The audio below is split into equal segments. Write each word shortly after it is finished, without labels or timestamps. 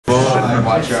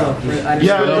Watch out.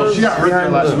 Yeah, she got hurt there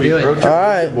last week.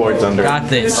 Alright. Boards under. Got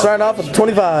this. Starting off with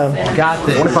 25. Got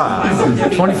this.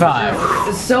 25.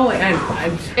 25. So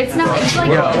It's not. It's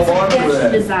like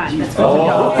it's design. That's what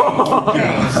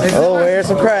Oh, here's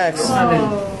some cracks.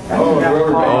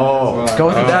 Oh, Go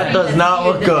with the that does not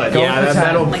look good. Yeah, with the that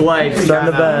metal plate.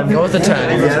 Starting to bend. Go with the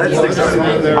 10. Yeah, that's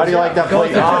how do you like that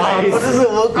plate? What does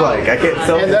it look like? I can't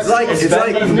tell. It's like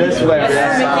this way.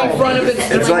 making fun of it.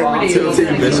 It's like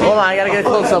tilting this way. Hold on, I gotta get a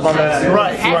close up on this.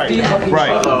 Right.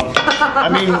 I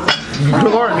mean,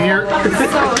 good Lord, you're,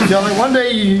 one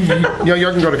day you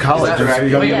can go to college. So you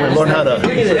gotta learn how to.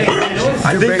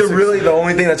 I think the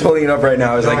only thing that's holding it up right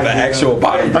now is like the actual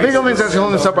bottom. I think the only thing that's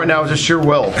holding this up right now is just sheer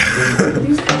will.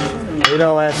 You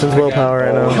know Ashton's willpower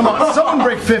right now. Come on, someone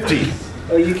break 50.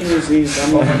 Oh, you can use these.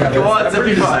 Come on,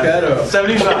 75.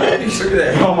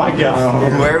 75. Oh my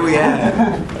god. Where are we at?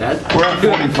 We're at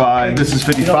 45. This is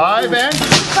 55, and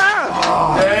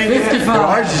 55.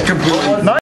 Ours is completely.